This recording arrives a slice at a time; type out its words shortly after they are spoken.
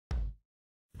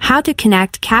How to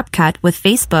connect CapCut with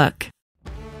Facebook.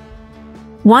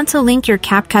 Want to link your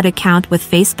CapCut account with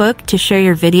Facebook to share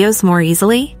your videos more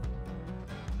easily?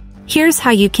 Here's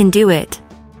how you can do it.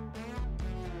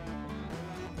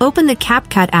 Open the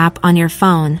CapCut app on your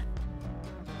phone.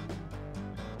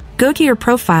 Go to your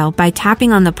profile by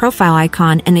tapping on the profile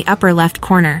icon in the upper left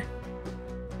corner.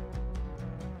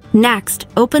 Next,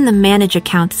 open the Manage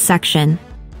Accounts section.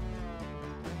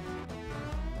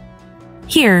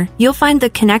 Here, you'll find the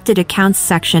Connected Accounts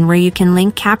section where you can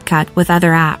link CapCut with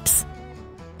other apps.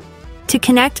 To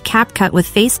connect CapCut with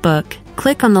Facebook,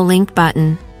 click on the Link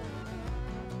button.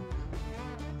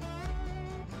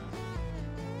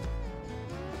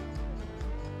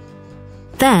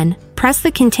 Then, press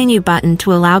the Continue button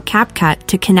to allow CapCut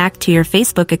to connect to your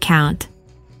Facebook account.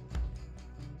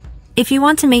 If you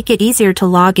want to make it easier to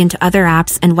log into other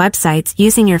apps and websites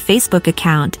using your Facebook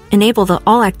account, enable the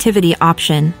All Activity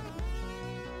option.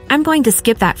 I'm going to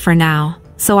skip that for now,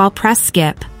 so I'll press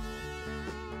Skip.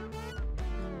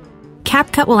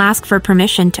 CapCut will ask for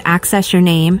permission to access your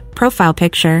name, profile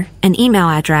picture, and email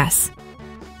address.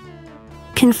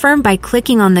 Confirm by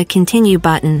clicking on the Continue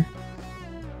button.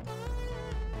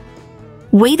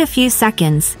 Wait a few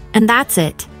seconds, and that's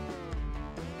it.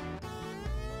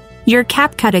 Your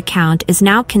CapCut account is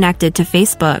now connected to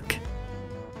Facebook.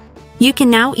 You can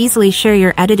now easily share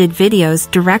your edited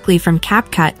videos directly from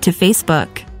CapCut to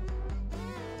Facebook.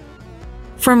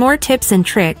 For more tips and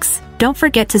tricks, don't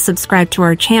forget to subscribe to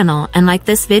our channel and like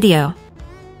this video.